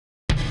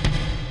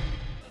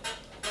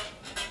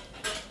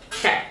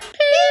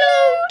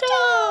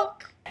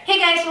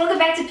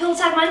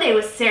Monday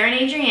with Sarah and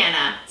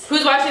Adrianna.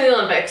 Who's watching the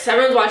Olympics?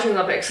 Everyone's watching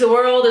the Olympics. The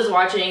world is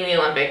watching the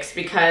Olympics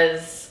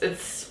because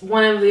it's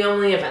one of the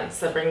only events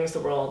that brings the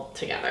world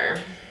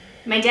together.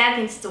 My dad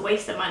thinks it's a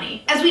waste of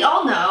money. As we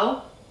all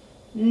know,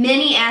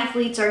 many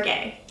athletes are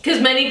gay.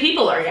 Because many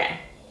people are gay.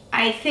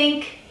 I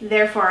think,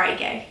 therefore I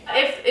gay.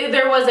 If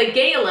there was a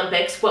gay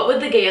Olympics, what would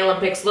the gay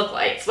Olympics look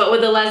like? What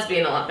would the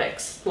lesbian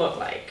Olympics look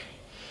like?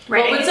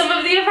 Right. What would some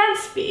of the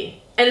events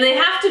be? And they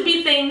have to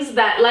be things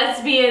that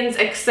lesbians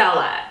excel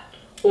at.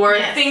 Or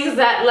things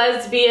that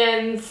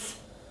lesbians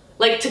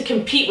like to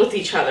compete with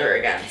each other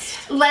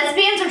against.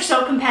 Lesbians are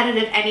so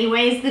competitive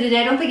anyways that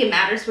I don't think it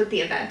matters what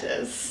the event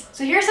is.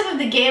 So here are some of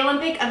the gay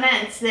Olympic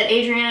events that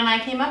Adrianna and I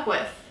came up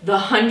with. The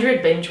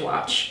 100 binge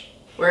watch.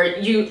 Where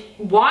you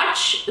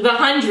watch the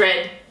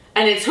 100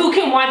 and it's who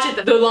can watch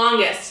it the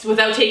longest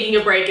without taking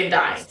a break and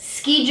dying.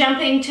 Ski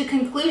jumping to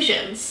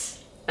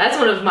conclusions. That's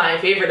one of my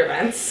favorite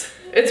events.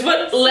 It's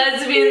what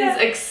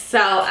lesbians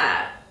excel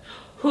at.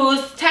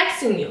 Who's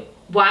texting you?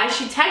 Why is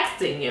she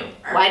texting you?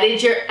 Why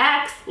did your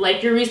ex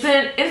like your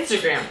recent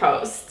Instagram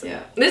post?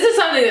 Yeah. This is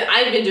something that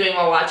I've been doing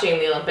while watching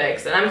the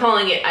Olympics, and I'm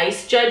calling it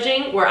ice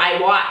judging, where I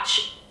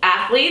watch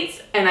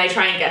athletes and I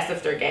try and guess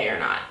if they're gay or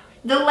not.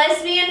 The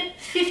lesbian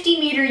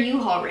 50-meter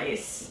U-Haul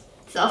race.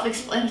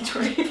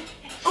 Self-explanatory.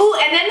 Ooh,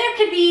 and then there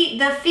could be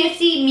the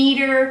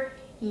 50-meter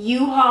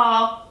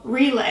U-Haul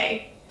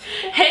relay.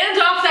 Hand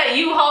off that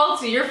U-Haul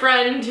to your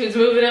friend who's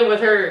moving in with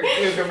her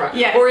new girlfriend.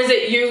 Yeah. Or is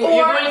it you're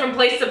going from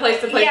place to place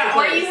to place to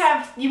place?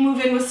 Yeah, or you move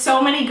in with so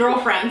many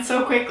girlfriends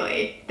so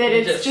quickly that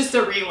it's just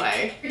a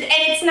relay. And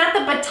it's not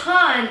the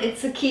baton,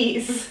 it's the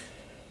keys.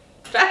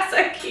 That's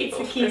a key. It's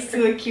the keys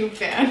to the cube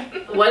fan.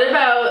 What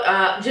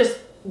about just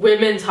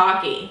women's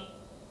hockey?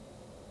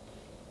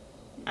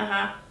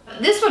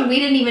 This one we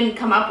didn't even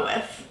come up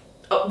with.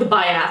 Oh, the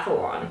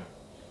biathlon.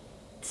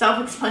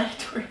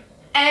 Self-explanatory.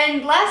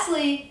 And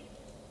lastly,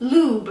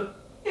 lube.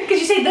 Because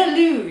you say the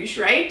luge,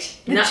 right?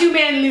 The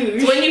two-man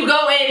luge. When you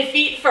go in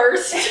feet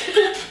first,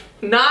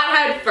 not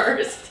head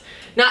first.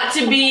 Not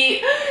to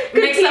be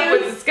mixed up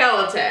with the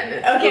skeleton.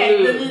 It's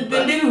okay,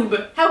 the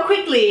lube. How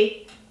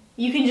quickly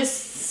you can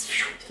just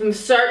from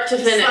start to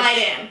finish.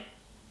 Slide in.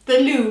 The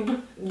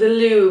lube. The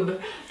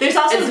lube. There's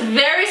also it's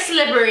very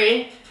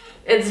slippery.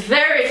 It's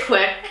very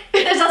quick.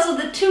 There's also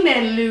the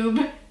two-man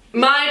lube.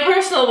 My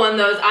personal one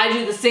though is I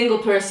do the single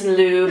person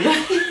lube.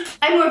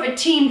 I'm more of a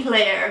team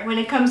player when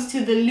it comes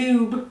to the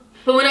lube.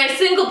 But when I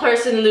single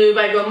person lube,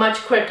 I go much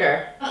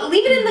quicker.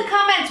 Leave it in the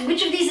comments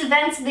which of these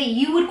events that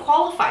you would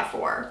qualify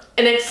for.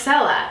 And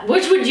excel at.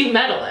 Which would you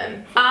medal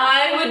in?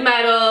 I would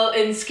medal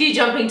in ski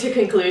jumping to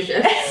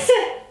conclusions.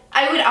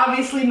 I would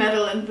obviously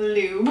medal in the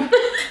lube.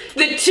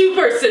 The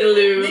two-person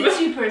lube. The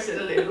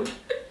two-person lube.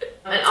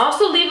 And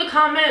also leave a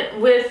comment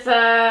with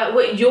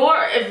what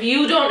your, if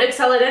you don't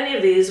excel at any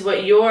of these,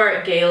 what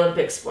your gay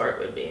Olympic sport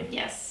would be.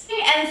 Yes.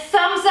 And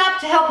thumbs up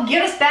to help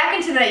get us back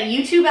into that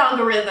YouTube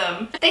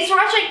algorithm. Thanks for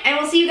watching, and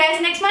we'll see you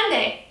guys next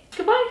Monday.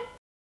 Goodbye.